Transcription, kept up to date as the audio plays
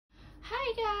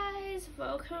guys,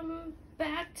 welcome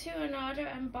back to another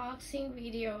unboxing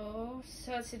video.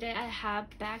 So today I have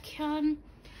Baekhyun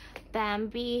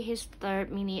Bambi, his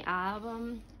third mini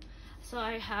album. So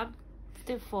I have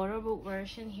the photobook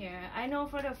version here. I know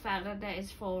for the fact that there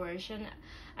is full version.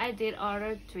 I did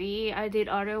order three. I did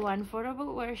order one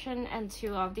photobook version and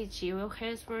two of the jewel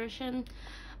case version,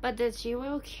 but the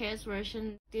jewel case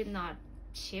version did not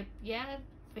ship yet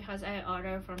because I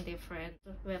ordered from different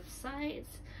websites.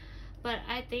 But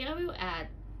I think I will add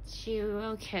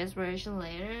jewel case version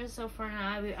later. So for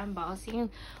now, I will unboxing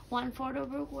one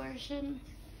photobook version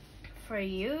for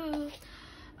you.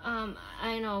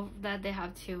 I know that they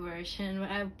have two versions,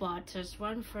 but I bought just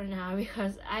one for now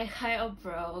because I kind of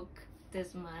broke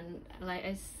this month, like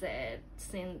I said,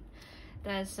 since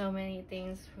there's so many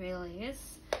things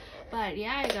released. But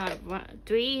yeah, I got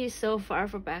three so far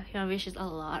for Baekhyun, which is a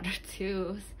lot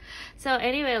too. So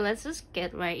anyway, let's just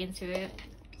get right into it.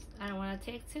 I don't want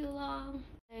to take too long.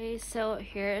 Okay, so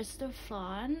here's the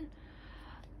front,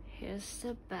 here's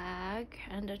the back,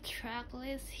 and the track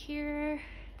list here,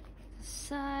 the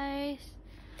size.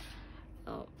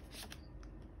 Oh,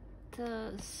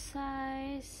 the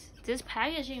size. This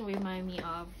packaging remind me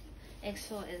of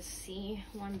XOSC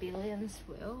 1 Billion's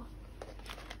Will.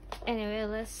 Anyway,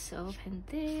 let's open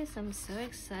this. I'm so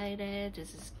excited.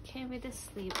 This is came with the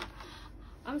sleep.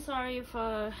 I'm sorry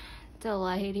for the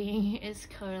lighting. It's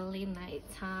currently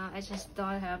nighttime. I just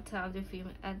don't have time to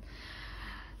film at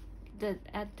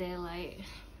daylight.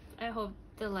 I hope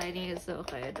the lighting is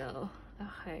okay though.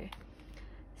 Okay,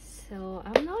 so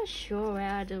I'm not sure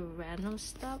where the random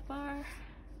stuff are.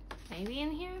 Maybe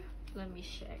in here? Let me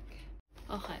check.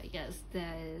 Okay, yes,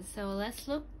 there is. So let's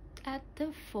look at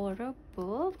the photo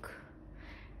book.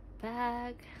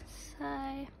 Back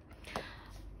side.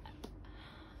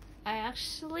 I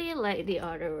actually like the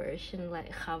other version,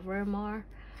 like cover more,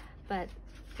 but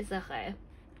it's okay.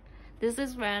 This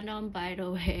is random, by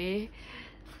the way.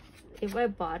 If I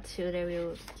bought two, they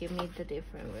will give me the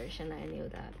different version. I knew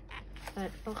that,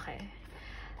 but okay.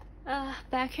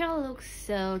 Baekhyun looks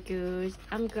so good.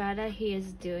 I'm glad that he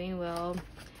is doing well.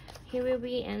 He will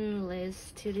be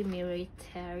enlisted to the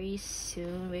military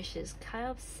soon, which is kind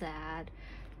of sad,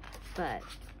 but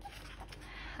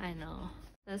I know.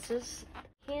 That's just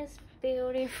his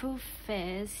beautiful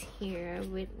face here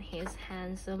with his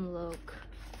handsome look.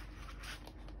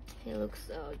 He looks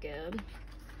so good.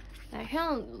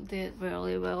 Baekhyun did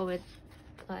really well with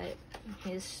like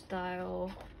his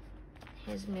style,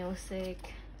 his music.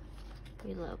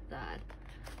 We love that.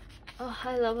 Oh,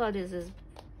 I love how this is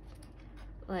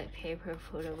like paper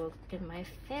photo book in my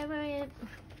favorite.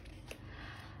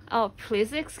 Oh,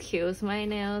 please excuse my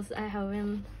nails.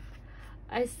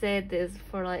 I said this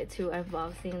for like two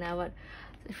unboxing now, but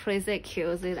please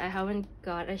excuse it. I haven't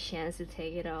got a chance to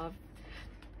take it off.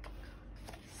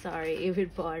 Sorry if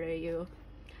it bothered you.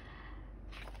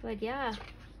 But yeah.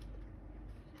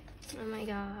 Oh my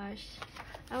gosh.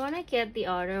 I want to get the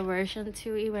other version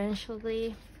too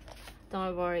eventually.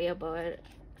 Don't worry about it.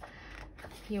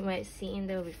 You might see in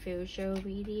the future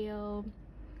video.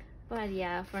 But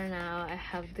yeah, for now I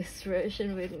have this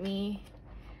version with me.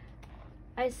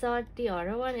 I saw the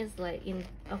other one is like in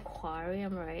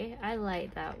aquarium, right? I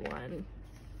like that one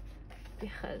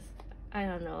because I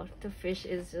don't know, the fish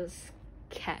is just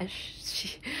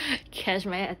catch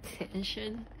my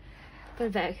attention.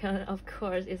 But Baekhyun, of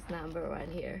course, is number one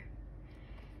here.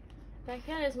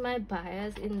 Baekhyun is my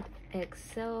bias in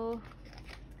Excel,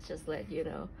 just let you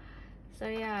know. So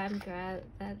yeah, I'm glad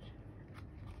that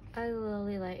I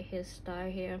really like his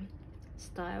style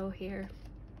here.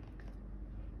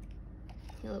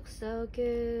 You look so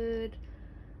good.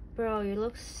 Bro, you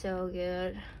look so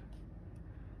good.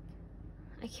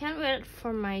 I can't wait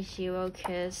for my jewel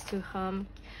case to come.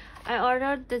 I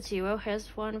ordered the jewel case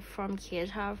one from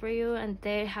Kita for you and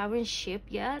they haven't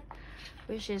shipped yet,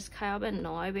 which is kind of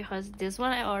annoying because this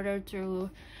one I ordered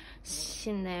through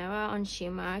Shinera on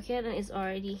Gmarket and it's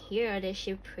already here. They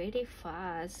ship pretty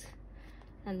fast.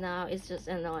 And now it's just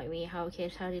annoying me how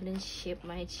Kita didn't ship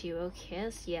my jewel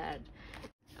case yet.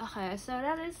 Okay, so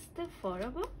that is the photo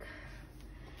book,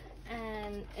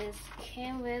 and it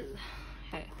came with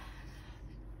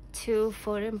two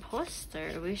photo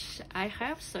poster, which I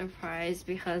have surprised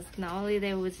because normally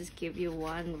they would just give you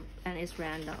one and it's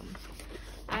random.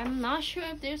 I'm not sure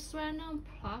if there's random,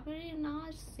 probably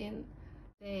not, since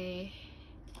they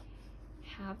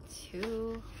have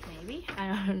two, maybe?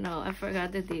 I don't know, I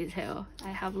forgot the detail. I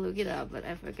have looked it up, but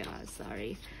I forgot,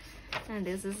 sorry. And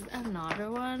this is another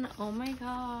one. Oh my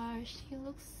gosh, he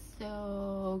looks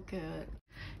so good.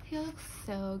 He looks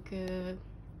so good.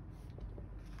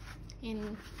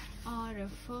 in all the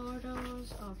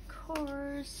photos, of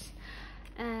course.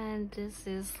 And this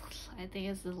is, I think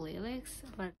it's the lyrics,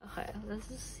 but okay, let's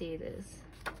just see this.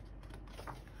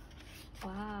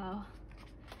 Wow,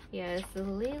 yeah, it's the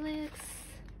lyrics,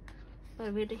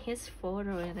 but with his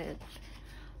photo in it.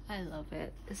 I love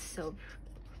it. It's so.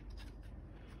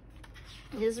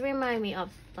 This reminds me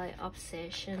of like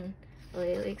Obsession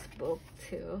lyrics book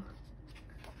too.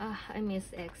 I miss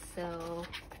EXO.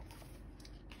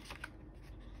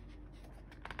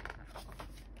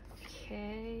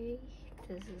 Okay,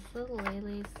 this is the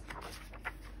lyrics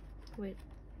with,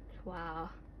 wow,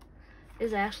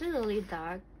 it's actually a really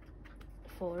dark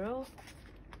photo.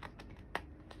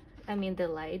 I mean the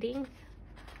lighting,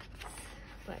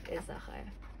 but it's okay.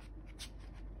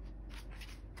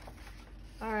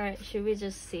 Alright, should we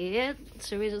just see it?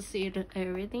 Should we just see it,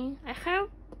 everything? I have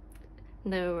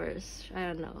nervous. I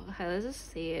don't know. Okay, let's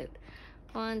just see it.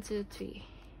 1, 2, 3.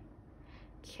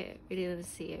 Okay, we didn't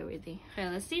see everything. Okay,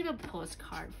 let's see the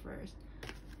postcard first.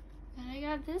 And I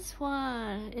got this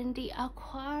one in the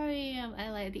aquarium.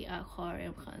 I like the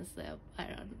aquarium concept.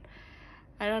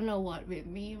 I don't know what with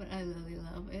me, but I really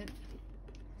love it.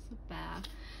 It's a bag.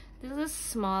 This is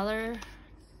smaller.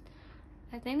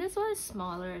 I think this one is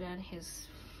smaller than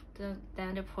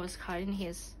than the postcard in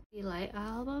his Delight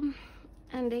album.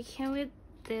 And they came with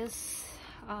this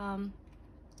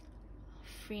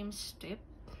frame strip.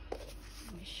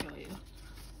 Let me show you.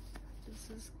 This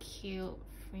is cute.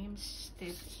 Frame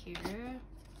strip here.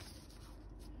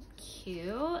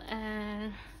 Cute.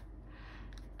 And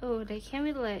oh, they came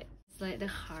with like, it's like the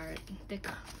heart, the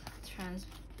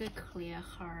clear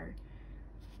heart.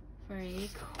 Very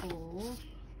cool.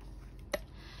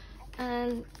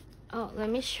 And oh, let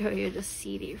me show you the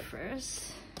CD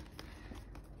first.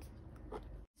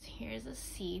 Here's a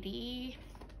CD,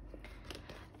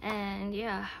 and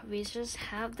yeah, we just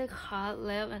have the card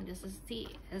left, and this is the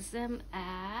SM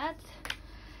ad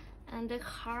and the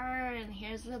card, and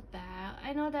here's the bag.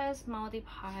 I know there's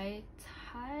multi-pie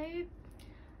type,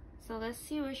 so let's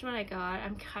see which one I got.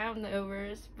 I'm kind of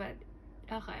nervous, but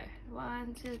okay.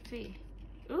 1, 2, 3.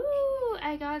 Ooh,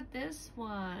 I got this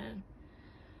one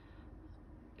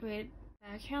with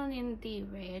Baekhyun in the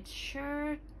red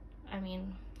shirt. I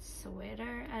mean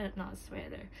sweater. Not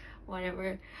sweater,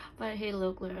 whatever. But he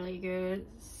looked really good.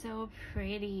 So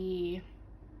pretty.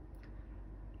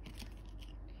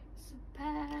 So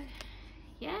bad.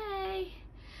 Yay!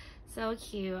 So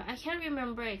cute. I can't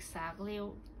remember exactly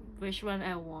which one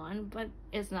I want, but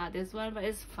it's not this one. But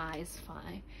it's fine. It's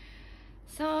fine.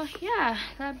 So yeah,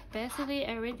 that's basically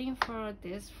everything for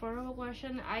this photo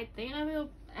version. I think I will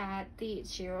add the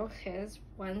Zero Kiss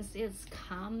once it's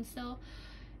come. So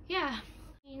yeah,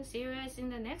 see you guys in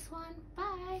the next one.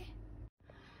 Bye.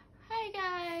 Hi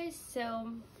guys.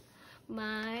 So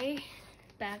my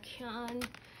Baekhyun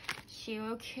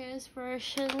Zero Kiss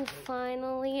version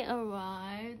finally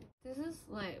arrived. This is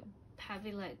like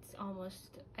probably like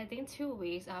almost, I think, 2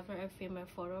 weeks after I filmed my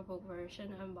photo book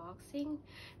version unboxing,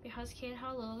 because Kate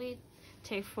Lily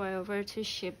take forever to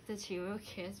ship the Zero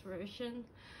Kiss version.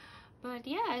 But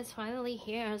yeah, it's finally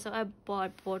here. So I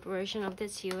bought both versions of the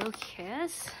Zero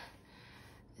Kiss.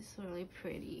 It's really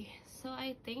pretty. So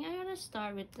I think I'm gonna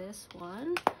start with this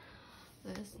one.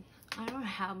 I don't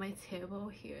have my table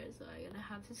here, so I'm gonna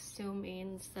have to zoom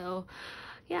in. So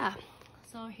yeah,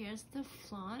 so here's the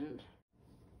front.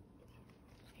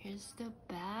 Here's the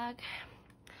back.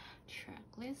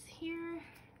 Tracklist here.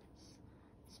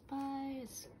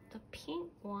 Spice, the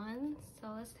pink one. So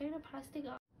let's take the plastic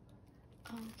off.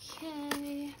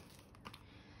 Okay.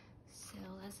 So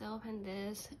let's open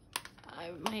this.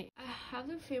 I have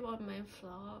the film on my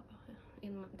floor,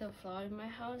 the floor in my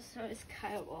house, so it's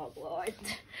kind of awkward.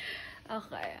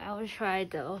 Okay, I will try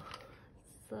though.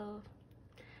 So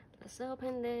let's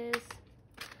open this.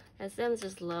 SM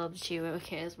just love Zero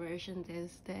Kiss version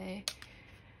this day.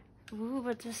 Ooh,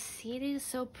 but the CD is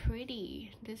so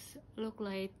pretty. This look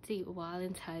like the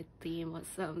Valentine theme or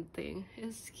something.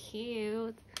 It's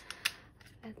cute.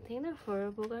 I think the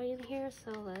photo book are in here,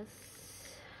 so let's.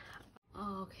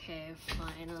 Okay,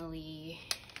 finally.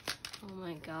 Oh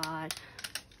my god.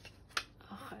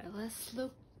 Okay, let's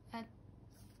look at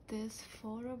this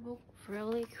photo book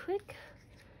really quick.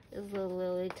 It's a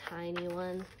really tiny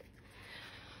one.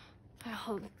 I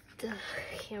hope the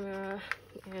camera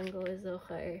angle is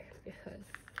okay, because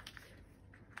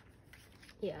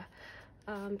yeah,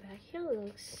 back here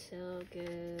looks so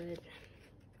good.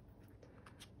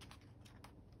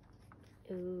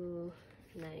 Ooh,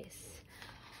 nice.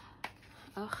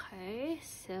 Okay,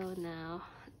 so now,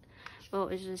 oh,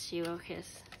 it's just Zero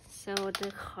Kiss. So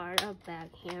the card are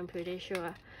back here. I'm pretty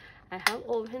sure I have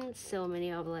opened so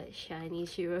many of like shiny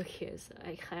Shiro kits, so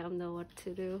I kind of know what to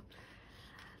do.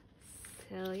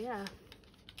 So yeah,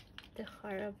 the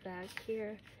heart are back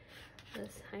here.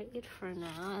 Let's hide it for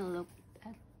now and look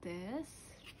at this.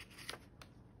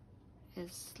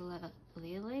 It's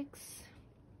lyrics.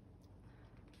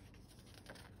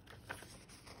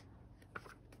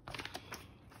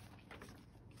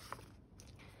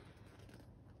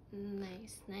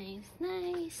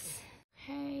 Nice.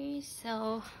 Okay,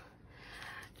 so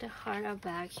the heart are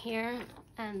back here,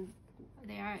 and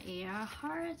they are AR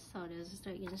hearts. So this is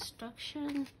the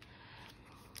instruction.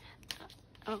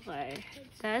 Okay,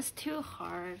 that's too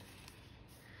hard.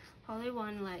 Probably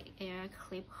one like air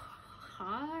clip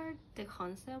heart, the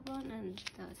concept one, and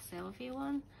the selfie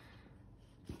one.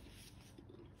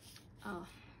 Oh,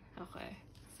 okay.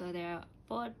 So they are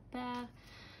both back.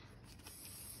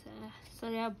 So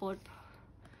they are both.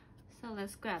 So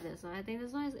let's grab this one. I think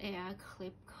this one is AR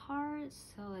clip card.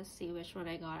 So let's see which one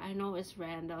I got. I know it's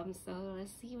random, so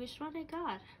let's see which one I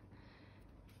got.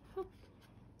 Whoop.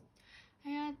 I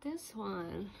got this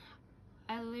one.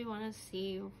 I really want to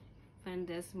see when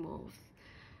this moves.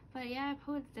 But yeah, I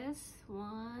put this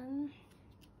one.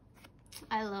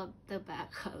 I love the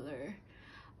back color.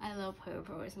 I love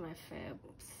purple, it's my favorite.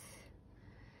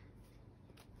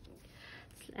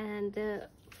 And the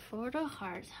photo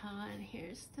heart, and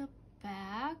here's the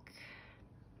back.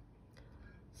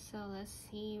 So let's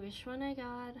see which one I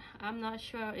got. I'm not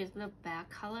sure if the back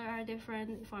color are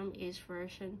different from each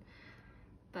version,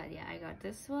 but yeah, I got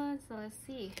this one. So let's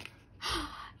see.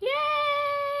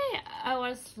 Yay! I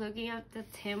was looking at the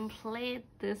template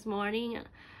this morning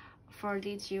for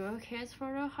the Jiro Kids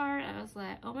photo heart. I was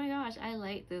like, oh my gosh, I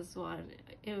like this one.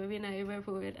 It would be nice if I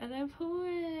put it, and I put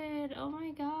it. Oh my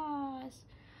gosh,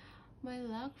 my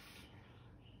luck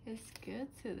is good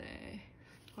today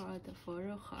for the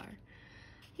photo card.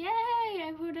 Yay!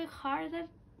 I put a card that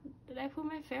I put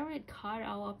my favorite card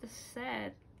out of the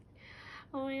set.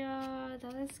 Oh my god,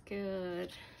 that is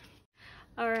good.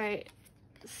 Alright,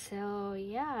 so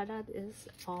yeah, that is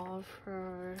all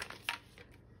for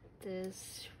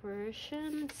this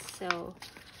version. So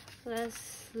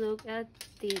let's look at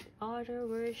the other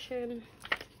version.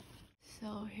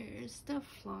 So here's the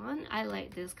flan. I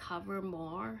like this cover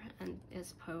more, and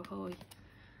it's purple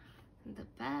in the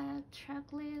back,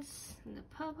 track list, and the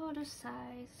purple the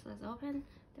size. Let's open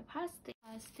the plastic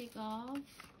off.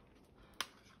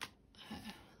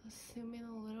 Let's zoom in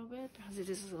a little bit because it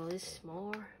is really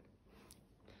small.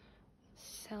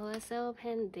 So let's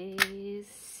open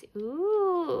this.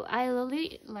 Ooh, I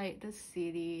really like the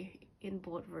city in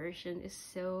both versions. It's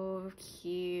so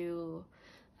cute.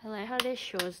 I like how they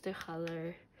shows the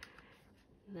color.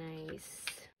 Nice.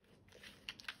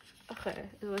 Okay,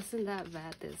 it wasn't that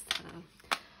bad this time.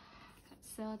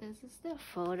 So this is the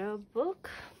photo book.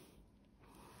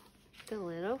 The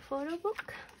little photo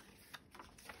book.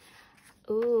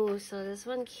 Ooh, so this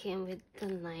one came with the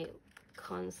night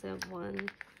concept one.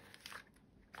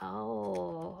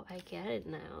 Oh, I get it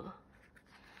now.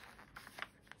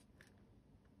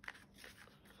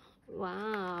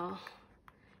 Wow,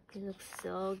 it looks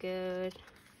so good.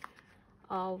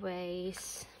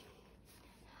 Always.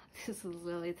 This is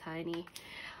really tiny.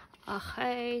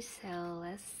 Okay, so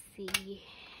let's see.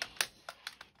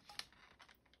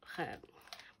 Okay,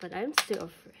 but I'm still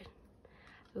afraid.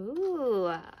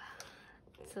 Ooh,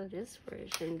 so this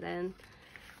version then.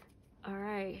 All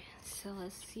right, so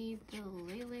let's see the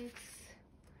lyrics.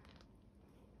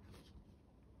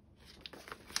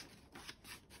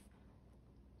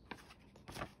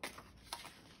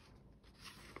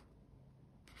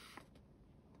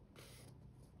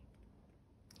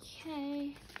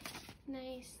 Okay,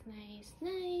 nice.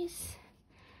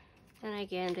 And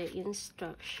again, the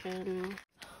instruction.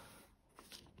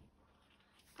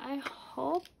 I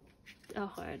hope the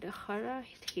heart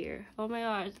here. Oh my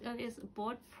gosh, that is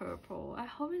both purple. I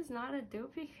hope it's not a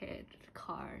duplicate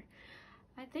card.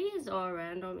 I think it's all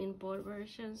random in both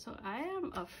versions, so I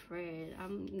am afraid.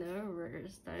 I'm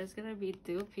nervous that it's gonna be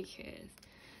duplicate.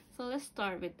 So let's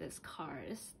start with this card.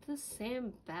 It's the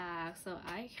same back, so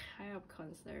I kind of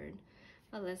concerned.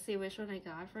 But let's see which one I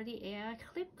got for the AI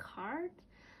clip card.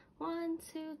 1,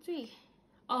 2, 3.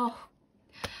 Oh,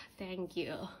 thank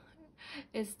you.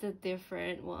 It's the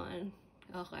different one.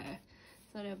 Okay,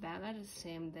 so the back are the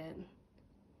same then.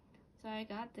 So I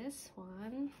got this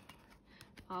one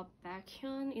of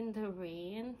Baekhyun in the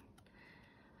rain.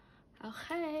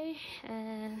 Okay,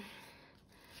 and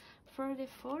for the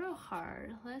photo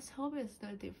card, let's hope it's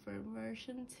the different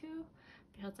version too,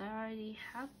 because I already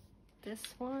have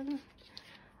this one.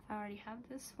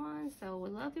 So we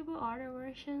love the other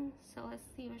version. So let's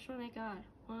see which one I got.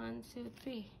 1, 2,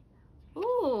 3.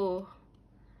 Ooh!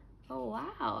 Oh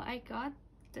wow, I got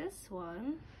this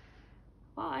one.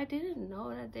 Wow, I didn't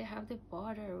know that they have the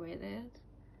border with it.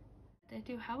 They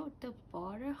do have the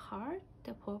border heart,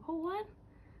 the purple one.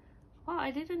 Wow,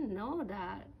 I didn't know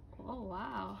that. Oh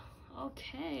wow.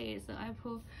 Okay, so I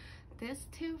put this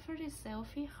two for the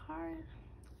selfie heart.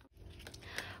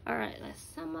 Alright, let's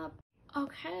sum up.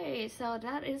 Okay, so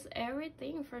that is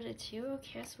everything for the 2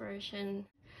 kiss version.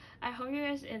 I hope you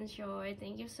guys enjoyed.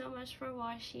 Thank you so much for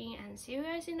watching and see you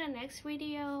guys in the next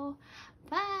video.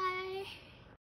 Bye!